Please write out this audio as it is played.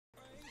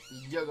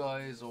Yo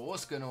guys,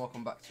 what's going on?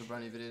 Welcome back to a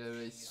brand new video.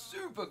 WWE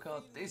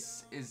Supercard.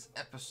 This is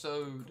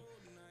episode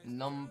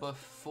number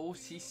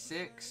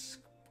 46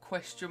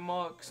 question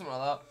mark, something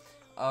like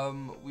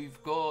that.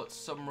 We've got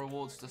some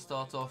rewards to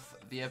start off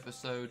the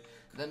episode,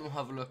 then we'll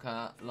have a look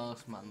at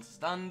last man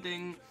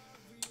standing,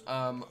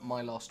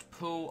 my last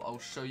pull. I'll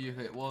show you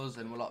who it was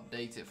and we'll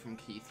update it from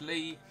Keith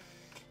Lee.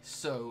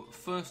 So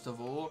first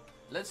of all,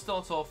 let's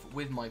start off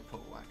with my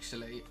pull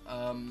actually.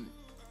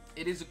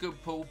 It is a good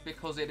pull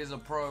because it is a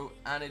pro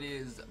and it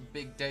is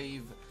Big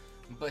Dave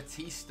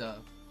Batista.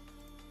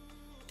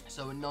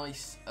 So a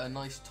nice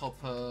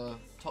top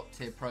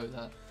tier pro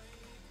there.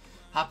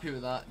 Happy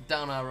with that.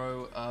 Down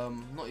arrow.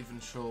 Not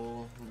even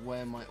sure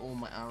where all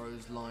my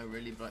arrows lie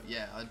really, but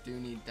yeah, I do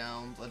need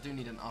downs. I do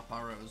need an up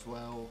arrow as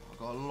well. I've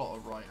got a lot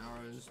of right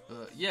arrows,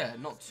 but yeah,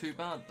 not too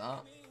bad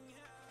that.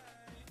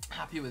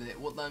 Happy with it.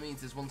 What that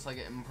means is once I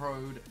get him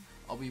pro'd,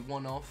 I'll be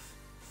one off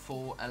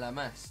for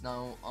LMS.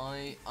 Now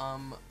I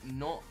am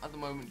not at the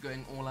moment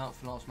going all out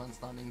for last man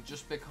standing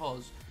just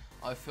because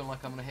I feel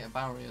like I'm going to hit a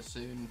barrier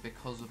soon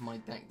because of my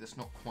deck that's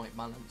not quite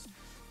balanced.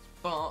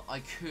 But I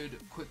could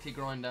quickly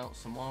grind out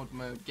some wild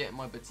mode, get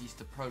my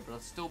Batista pro, but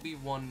I'd still be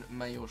one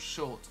mayor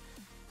short.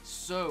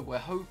 So we're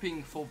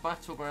hoping for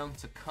Battleground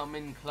to come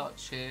in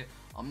clutch here.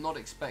 I'm not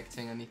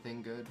expecting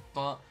anything good,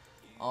 but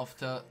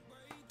after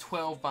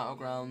 12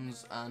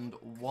 Battlegrounds and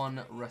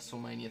 1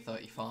 WrestleMania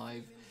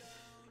 35,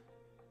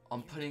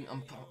 I'm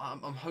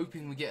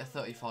hoping we get a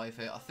 35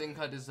 here. I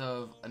think I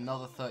deserve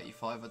another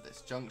 35 at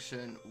this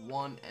junction.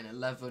 1 and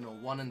 11 or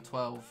 1 and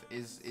 12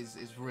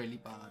 is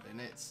really bad,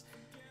 and it's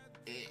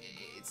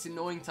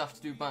annoying to have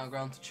to do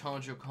Battleground to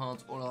charge your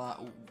cards, all of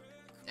that,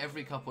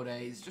 every couple of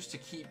days, just to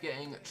keep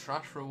getting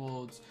trash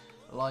rewards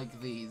like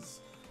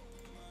these.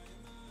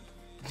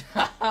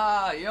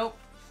 Haha, yep,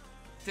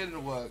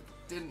 didn't work,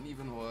 didn't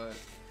even work.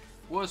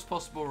 Worst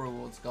possible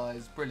rewards,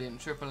 guys.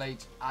 Brilliant. Triple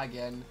H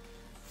again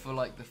for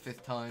like the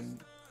 5th time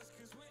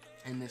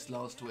in this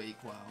last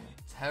week. Wow,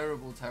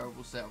 terrible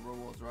set of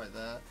rewards right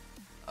there.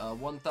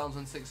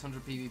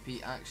 1,600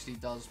 PvP actually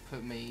does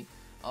put me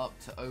up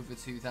to over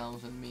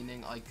 2,000,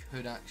 meaning I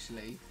could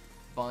actually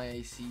buy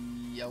a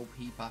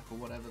CLP pack or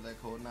whatever they're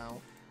called now,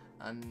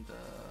 and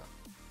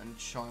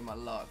try my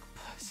luck.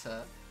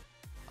 But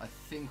I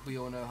think we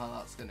all know how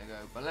that's gonna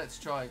go. But let's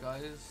try,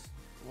 guys.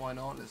 Why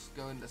not? Let's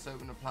go and let's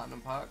open a platinum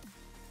pack.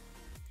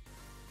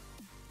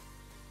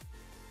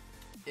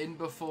 In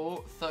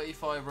before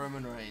 35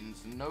 Roman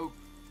Reigns. Nope.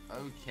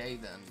 Okay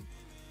then.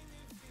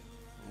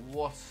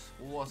 What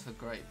a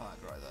great pack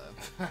right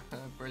there.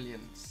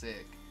 Brilliant,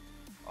 sick.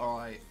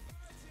 Alright.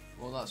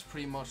 Well, that's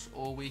pretty much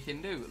all we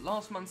can do.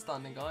 Last man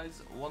standing,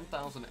 guys.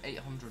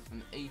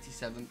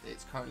 1,887th.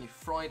 It's currently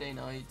Friday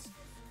night.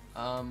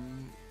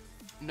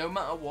 No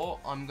matter what,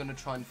 I'm going to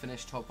try and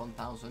finish top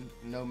 1,000.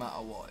 No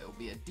matter what. It'll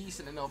be a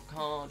decent enough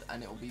card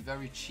and it'll be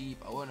very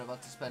cheap. I won't have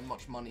had to spend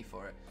much money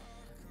for it.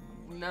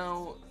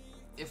 Now,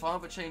 if I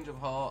have a change of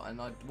heart and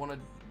I want to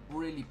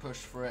really push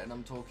for it, and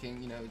I'm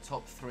talking, you know,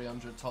 top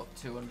 300, top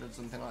 200,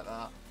 something like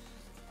that,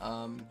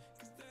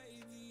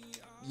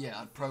 yeah,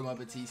 I'd pro my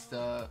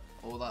Batista,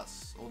 all that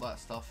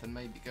stuff, and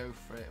maybe go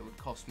for it. It would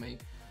cost me,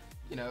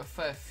 you know, a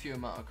fair few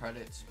amount of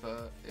credits,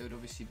 but it would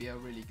obviously be a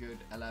really good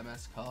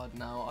LMS card.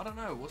 Now, I don't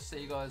know, we'll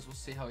see, guys, we'll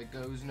see how it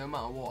goes. No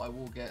matter what, I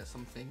will get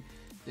something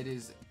that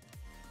is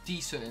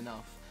decent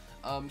enough.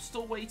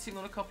 Still waiting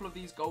on a couple of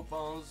these gold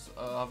bars.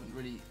 I haven't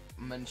really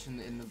mentioned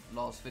it in the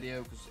last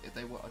video because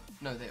I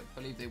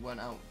believe they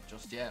weren't out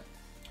just yet.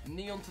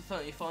 Neon to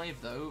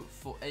 35 though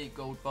for 8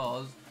 gold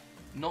bars,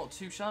 not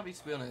too shabby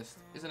to be honest,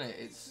 isn't it?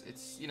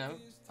 It's you know,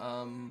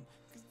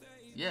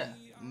 yeah,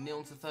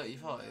 Neon to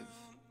 35.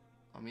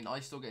 I mean,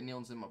 I still get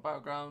neons in my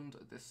background.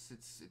 It's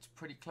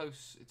pretty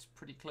close. It's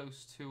pretty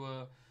close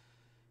to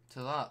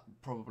that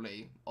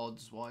probably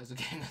odds wise of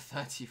getting a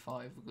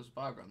 35 because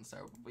background's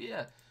terrible. But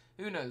yeah.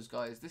 Who knows,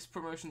 guys? This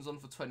promotion's on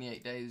for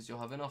 28 days. You'll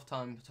have enough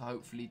time to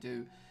hopefully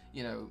do,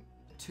 you know,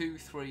 2,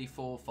 3,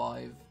 4,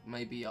 5,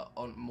 maybe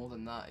on more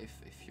than that if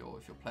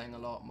you're playing a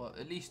lot, but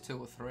at least 2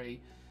 or 3.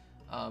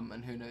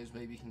 And who knows,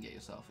 maybe you can get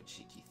yourself a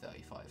cheeky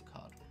 35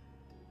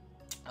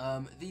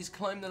 card. These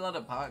Climb the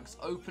Ladder packs,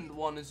 opened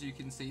one as you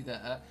can see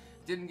there.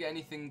 Didn't get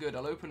anything good.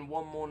 I'll open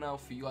one more now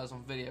for you guys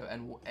on video,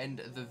 and we'll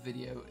end the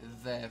video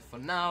there for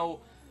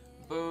now.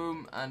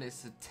 Boom, and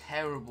it's a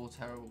terrible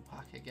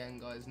pack again,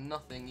 guys.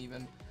 Nothing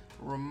even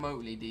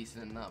remotely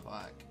decent in that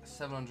pack.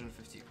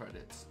 750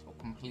 credits, or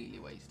completely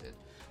wasted.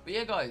 But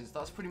yeah, guys,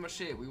 that's pretty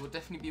much it. We will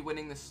definitely be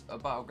winning this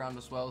Battleground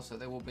as well, so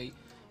there will be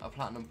a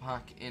platinum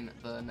pack in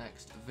the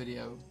next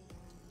video.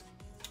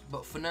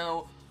 But for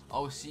now, I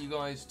will see you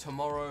guys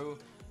tomorrow.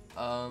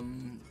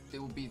 It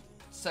will be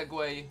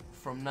segue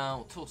from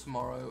now till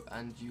tomorrow,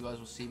 and you guys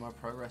will see my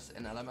progress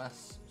in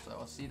LMS. So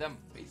I'll see you then.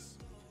 Peace.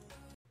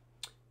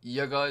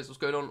 Yo guys, what's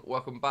going on?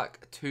 Welcome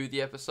back to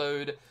the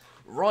episode.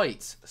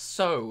 Right,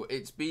 so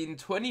it's been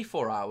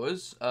 24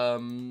 hours,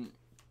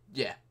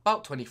 yeah,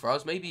 about 24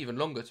 hours, maybe even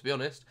longer to be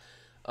honest.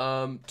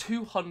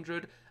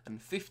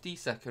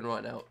 252nd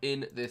right now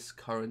in this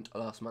current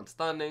last man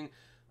standing.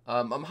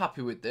 I'm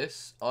happy with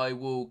this. I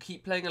will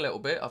keep playing a little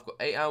bit. I've got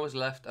 8 hours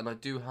left, and I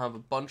do have a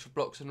bunch of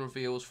blocks and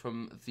reveals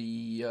from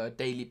the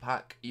daily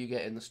pack you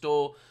get in the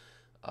store,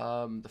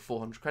 the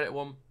 400 credit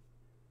one.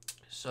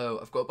 So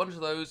I've got a bunch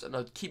of those, and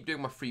I'll keep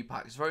doing my free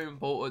packs. It's very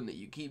important that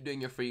you keep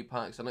doing your free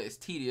packs. I know it's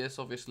tedious,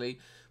 obviously,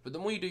 but the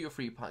more you do your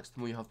free packs, the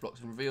more you have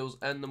blocks and reveals,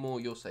 and the more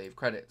you'll save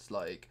credits.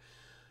 Like,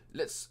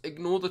 let's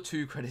ignore the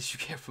 2 credits you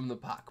get from the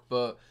pack,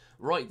 but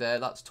right there,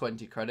 that's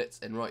 20 credits,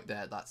 and right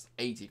there, that's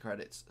 80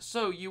 credits.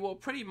 So you are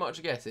pretty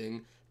much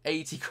getting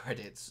 80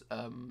 credits.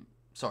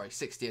 Sorry,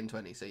 60 and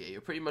 20. So yeah,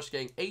 you're pretty much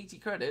getting 80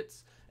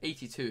 credits,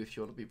 82 if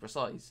you want to be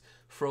precise,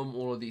 from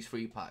all of these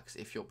free packs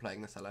if you're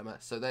playing this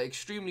LMS. So they're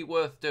extremely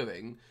worth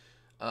doing,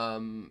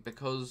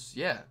 because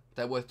yeah,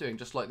 they're worth doing.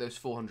 Just like those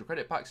 400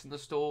 credit packs in the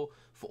store,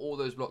 for all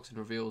those blocks and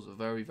reveals are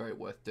very, very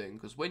worth doing.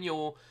 Because when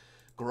you're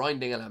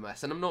grinding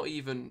LMS, and I'm not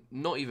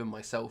even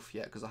myself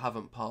yet, because I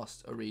haven't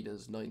passed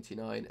arenas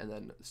 99 and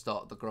then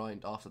start the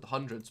grind after the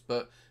hundreds,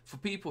 but for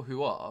people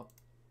who are,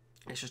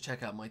 let's just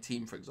check out my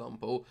team, for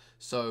example.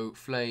 So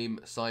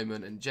Flame,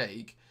 Simon and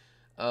Jake,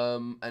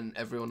 and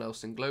everyone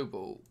else in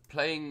global,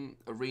 playing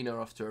arena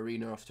after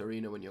arena after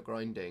arena when you're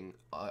grinding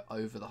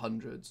over the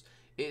hundreds,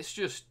 it's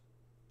just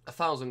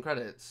 1,000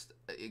 credits.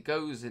 It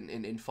goes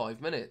in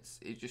 5 minutes.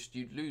 It just,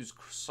 you lose,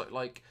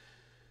 like,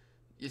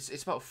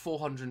 it's about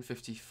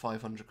 450,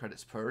 500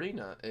 credits per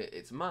arena.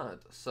 It's mad.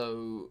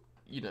 So,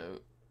 you know,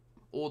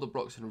 all the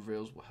blocks and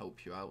reveals will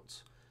help you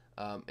out.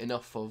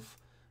 Enough of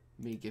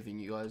me giving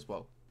you guys,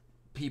 well,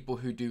 people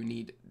who do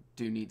need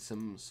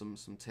some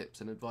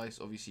tips and advice.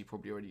 Obviously, you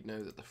probably already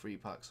know that the free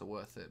packs are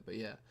worth it. But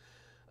yeah,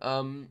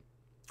 I'm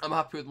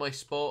happy with my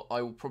spot.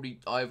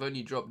 I've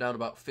only dropped down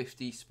about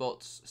 50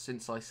 spots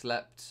since I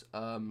slept.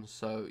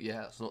 So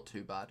yeah, it's not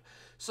too bad.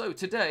 So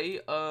today,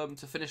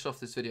 to finish off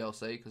this video, I'll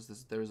say, because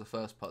there is a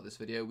first part of this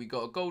video, we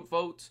got a gold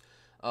vault.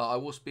 I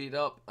will speed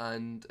up,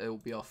 and it will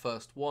be our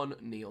first one,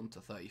 Neon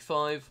to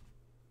 35.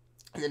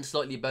 And then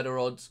slightly better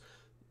odds.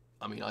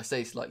 I mean, I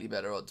say slightly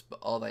better odds, but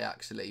are they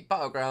actually?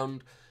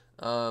 Battleground,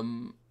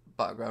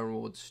 Battleground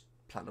rewards,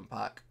 Platinum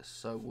Pack.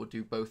 So we'll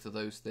do both of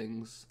those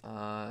things.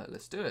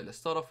 Let's do it. Let's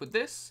start off with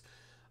this.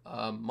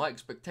 My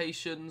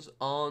expectations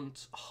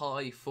aren't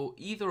high for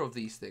either of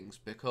these things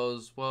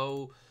because,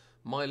 well,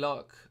 my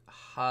luck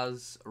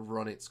has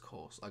run its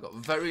course. I got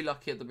very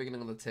lucky at the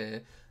beginning of the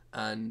tier,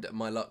 and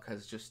my luck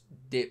has just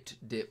dipped.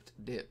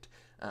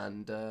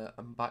 And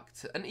I'm back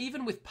to... And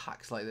even with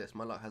packs like this,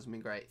 my luck hasn't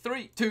been great.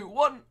 3, 2,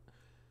 1...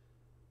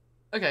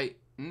 Okay,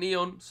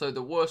 Neon, so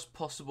the worst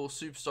possible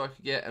superstar I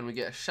could get, and we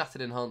get a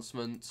Shattered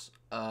Enhancement.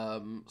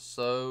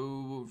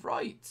 So,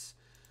 right.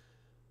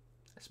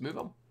 Let's move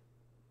on.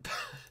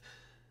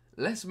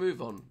 Let's move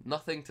on.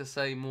 Nothing to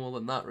say more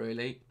than that,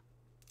 really.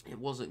 It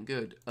wasn't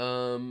good.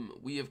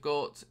 We have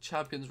got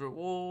Champions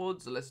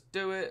Rewards. Let's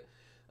do it.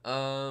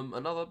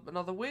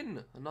 Another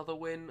win. Another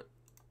win.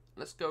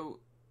 Let's go.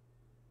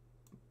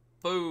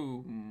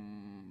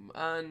 Boom.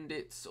 And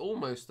it's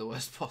almost the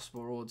worst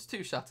possible rewards.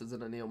 2 Shatters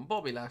and a Neon.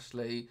 Bobby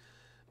Lashley,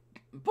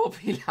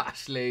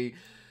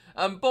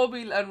 and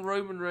Bobby and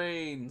Roman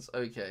Reigns.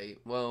 Okay,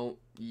 well,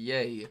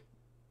 yay.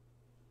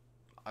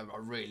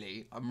 I'm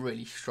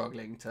really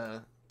struggling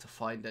to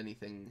find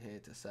anything here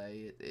to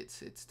say.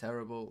 It's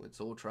terrible. It's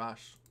all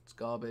trash. It's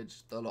garbage.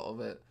 A lot of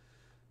it.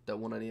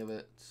 Don't want any of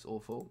it. It's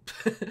awful.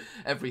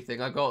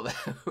 Everything I got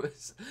there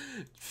was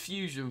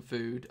fusion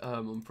food.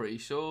 I'm pretty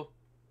sure.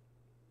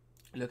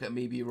 Look at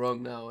me be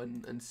wrong now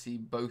and see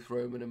both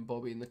Roman and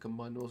Bobby in the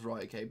combined rules.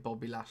 Right, okay,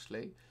 Bobby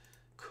Lashley.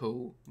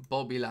 Cool.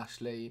 Bobby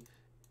Lashley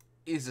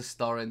is a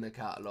star in the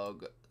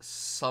catalogue.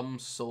 Some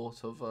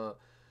sort of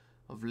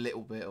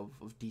little bit of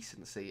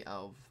decency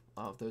out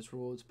of those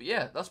rewards. But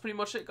yeah, that's pretty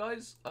much it,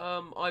 guys.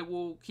 I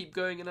will keep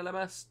going in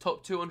LMS.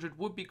 Top 200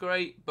 would be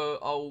great, but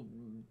I'll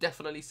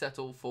definitely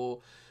settle for,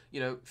 you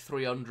know,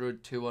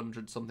 300,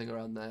 200, something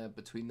around there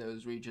between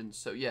those regions.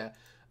 So yeah.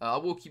 I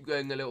will keep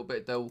going a little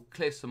bit, though,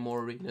 clear some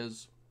more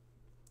arenas.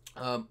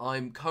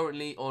 I'm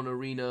currently on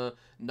arena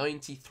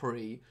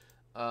 93.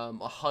 I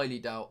highly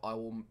doubt I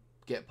will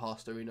get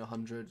past arena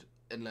 100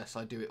 unless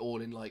I do it all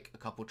in like a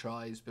couple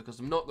tries, because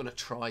I'm not going to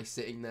try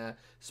sitting there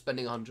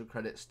spending 100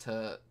 credits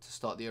to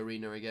start the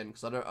arena again,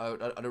 because I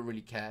don't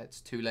really care.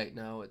 It's too late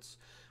now. It's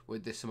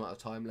with this amount of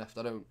time left.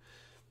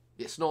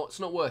 It's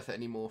not worth it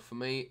anymore for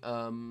me.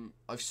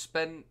 I've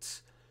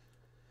spent,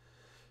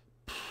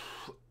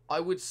 I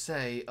would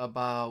say,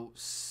 about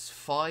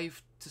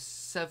 5,000 to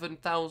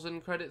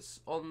 7,000 credits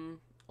on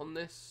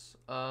this.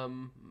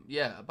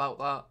 Yeah, about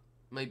that.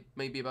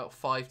 Maybe about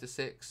 5 to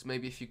 6.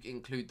 Maybe if you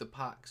include the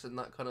packs and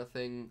that kind of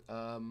thing,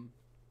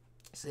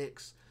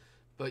 6.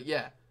 But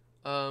yeah,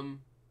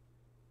 I'm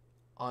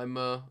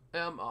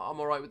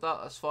alright with that.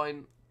 That's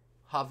fine.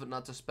 Haven't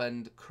had to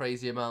spend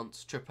crazy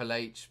amounts. Triple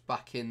H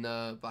back in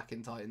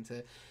Titan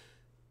tier.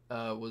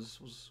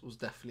 Was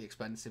definitely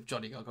expensive.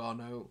 Johnny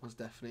Gargano was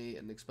definitely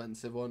an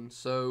expensive one.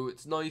 So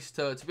it's nice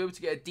to be able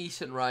to get a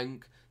decent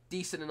rank,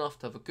 decent enough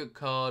to have a good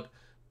card,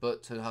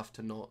 but to have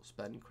to not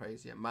spend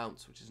crazy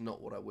amounts, which is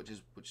not what which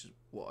is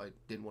what I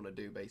didn't want to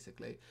do,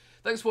 basically.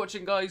 Thanks for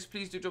watching, guys.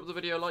 Please do drop the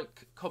video a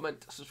like,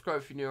 comment,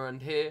 subscribe if you're new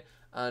around here,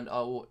 and I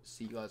will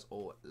see you guys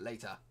all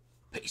later.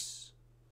 Peace.